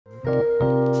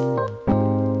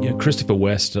You know, Christopher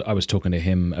West, I was talking to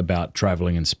him about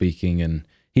traveling and speaking, and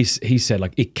he said,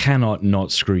 like, it cannot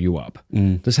not screw you up.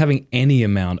 Just having any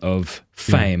amount of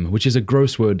fame, which is a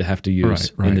gross word to have to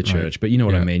use in the church, but you know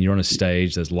what I mean? You're on a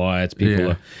stage, there's lights,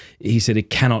 people are, he said it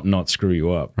cannot not screw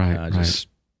you up.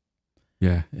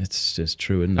 Yeah. It's just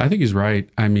true, isn't it? I think he's right.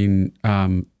 I mean,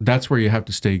 that's where you have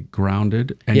to stay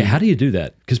grounded. And how do you do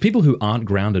that? Because people who aren't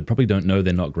grounded probably don't know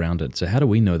they're not grounded. So how do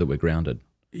we know that we're grounded?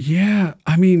 Yeah,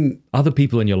 I mean... Other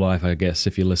people in your life, I guess,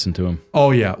 if you listen to them.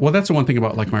 Oh, yeah. Well, that's the one thing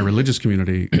about like my religious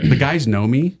community. The guys know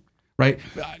me, right?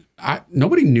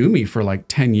 Nobody knew me for like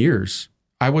 10 years.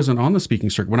 I wasn't on the speaking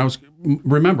circuit.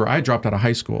 Remember, I dropped out of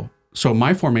high school. So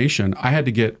my formation, I had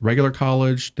to get regular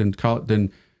college, then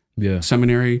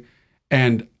seminary.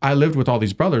 And I lived with all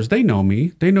these brothers. They know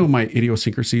me. They know my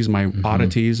idiosyncrasies, my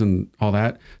oddities and all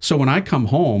that. So when I come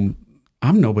home,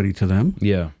 I'm nobody to them.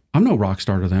 Yeah. I'm no rock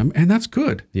star to them. And that's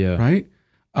good. Yeah. Right?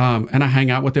 And I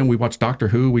hang out with them. We watch Doctor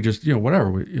Who. We just,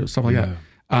 whatever, stuff like that.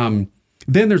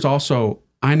 Then there's also,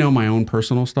 I know my own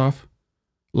personal stuff.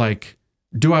 Like,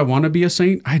 do I want to be a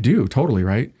saint? I do, totally,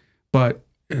 right? But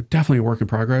definitely a work in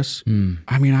progress.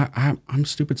 I mean, I'm a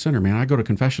stupid sinner, man. I go to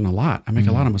confession a lot. I make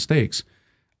a lot of mistakes.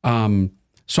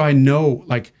 So I know,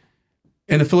 like,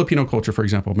 in the Filipino culture, for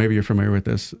example, maybe you're familiar with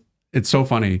this. It's so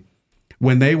funny.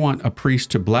 When they want a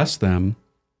priest to bless them,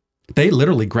 they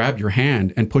literally grab your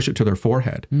hand and push it to their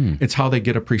forehead. It's how they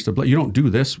get a priest to bless. You don't do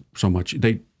this so much.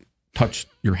 They touch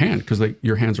your hand because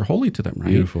your hands are holy to them, right?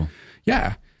 Beautiful.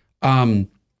 Yeah.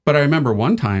 But I remember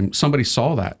one time somebody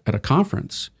saw that at a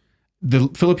conference. The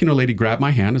Filipino lady grabbed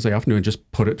my hand, as they often do, and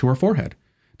just put it to her forehead.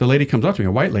 The lady comes up to me,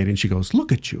 a white lady, and she goes,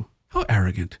 "Look at you. How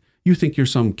arrogant. You think you're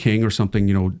some king or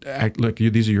something, act like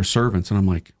these are your servants." And I'm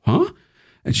like, huh?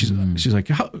 And she's like,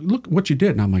 look what you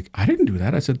did. And I'm like, I didn't do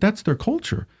that. I said, that's their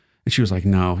culture. And she was like,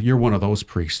 no, you're one of those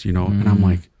priests, And I'm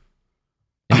like,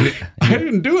 I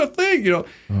didn't do a thing, Oh,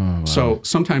 wow. So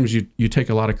sometimes you take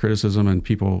a lot of criticism and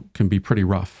people can be pretty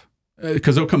rough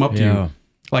because they'll come up to you.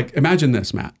 Like, imagine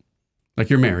this, Matt, like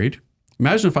you're married.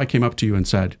 Imagine if I came up to you and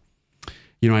said,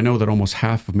 I know that almost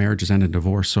half of marriages end in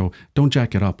divorce, so don't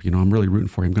jack it up. I'm really rooting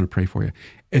for you. I'm going to pray for you.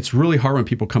 It's really hard when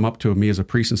people come up to me as a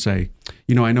priest and say,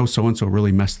 I know so-and-so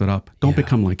really messed it up. Don't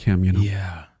become like him,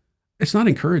 Yeah. It's not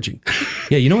encouraging.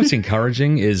 Yeah, what's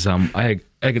encouraging is I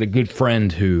got a good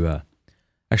friend who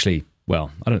actually,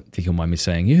 well, I don't think he'll mind me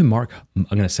saying, Mark, I'm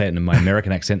going to say it in my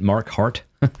American accent, Mark Hart.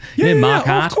 Mark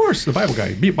Hart? Of course, the Bible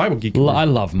guy, Bible geek. I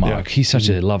love Mark. Yeah. He's such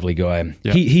a lovely guy.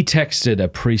 Yeah. He texted a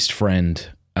priest friend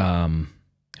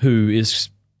who is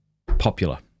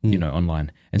popular,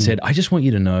 online, and said, I just want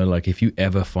you to know, like, if you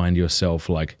ever find yourself,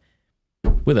 like,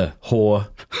 with a whore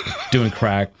doing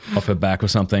crack off her back or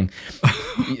something,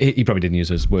 he probably didn't use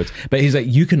those words, but he's like,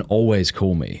 you can always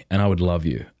call me and I would love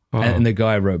you. Oh. And the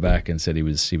guy wrote back and said he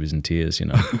was in tears,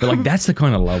 But like, that's the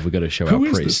kind of love we got to show our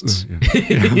priests.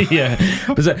 Yeah.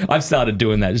 I've started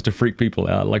doing that just to freak people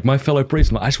out. Like my fellow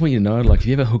priests, I just want you to know, like, if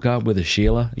you ever hook up with a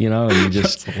Sheila, and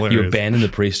you abandon the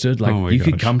priesthood, like you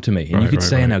could come to me and you could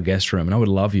stay in our guest room and I would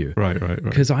love you. Right.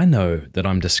 Because I know that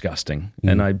I'm disgusting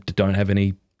and I don't have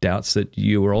any doubts that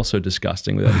you were also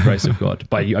disgusting without the grace of God.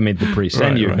 By you, I mean the priest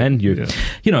and you.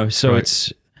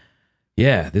 It's...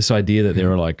 Yeah, this idea that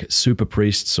there are like super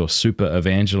priests or super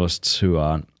evangelists who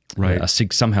are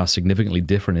somehow significantly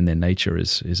different in their nature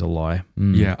is a lie.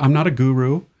 Yeah, I'm not a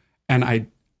guru. And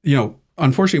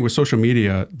unfortunately with social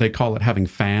media, they call it having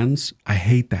fans. I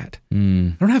hate that. I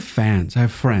don't have fans, I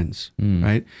have friends,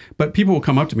 right? But people will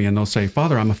come up to me and they'll say,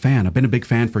 Father, I'm a fan. I've been a big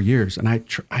fan for years. And I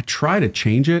try to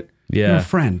change it. Yeah. You're a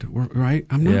friend, right?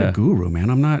 I'm not a guru, man.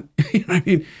 I'm not,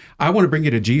 I want to bring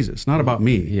you to Jesus, not about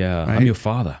me. Yeah, right? I'm your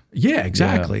father. Yeah,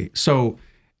 exactly. Yeah. So,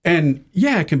 and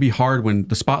it can be hard when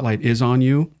the spotlight is on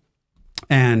you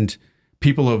and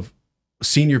people have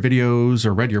seen your videos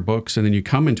or read your books and then you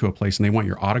come into a place and they want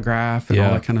your autograph and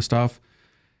all that kind of stuff.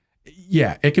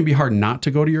 Yeah, it can be hard not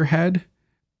to go to your head.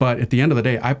 But at the end of the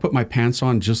day, I put my pants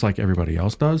on just like everybody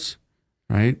else does.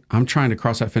 Right? I'm trying to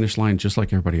cross that finish line just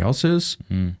like everybody else is.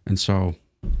 And so,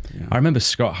 I remember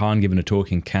Scott Hahn giving a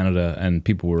talk in Canada and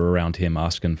people were around him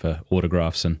asking for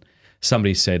autographs and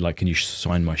somebody said, like, can you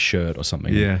sign my shirt or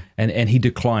something? Yeah. And he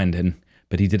declined,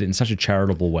 but he did it in such a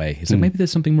charitable way. He said, maybe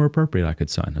there's something more appropriate I could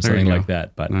sign or something like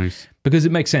that. But because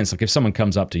it makes sense. Like if someone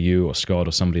comes up to you or Scott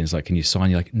or somebody and is like, can you sign?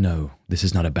 You're like, no, this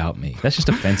is not about me. That's just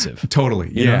offensive. Totally.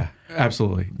 Yeah.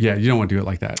 Absolutely. Yeah, you don't want to do it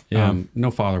like that. Yeah.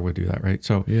 No father would do that, right?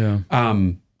 So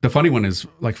the funny one is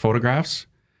like photographs,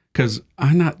 because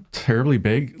I'm not terribly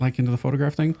big like into the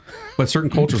photograph thing, but certain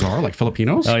cultures are, like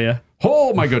Filipinos. Oh yeah.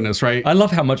 Oh my goodness, right? I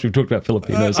love how much we've talked about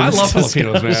Filipinos. I love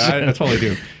Filipinos, man. I totally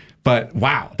do. But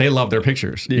wow, they love their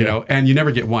pictures, you know, and you never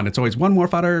get one. It's always one more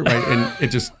fodder, right? And it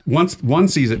just, once one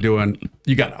sees it doing,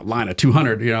 you got a line of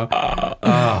 200, you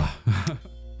know.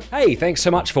 Hey, thanks so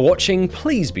much for watching.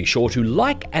 Please be sure to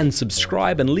like and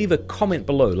subscribe and leave a comment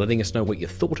below letting us know what you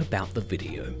thought about the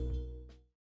video.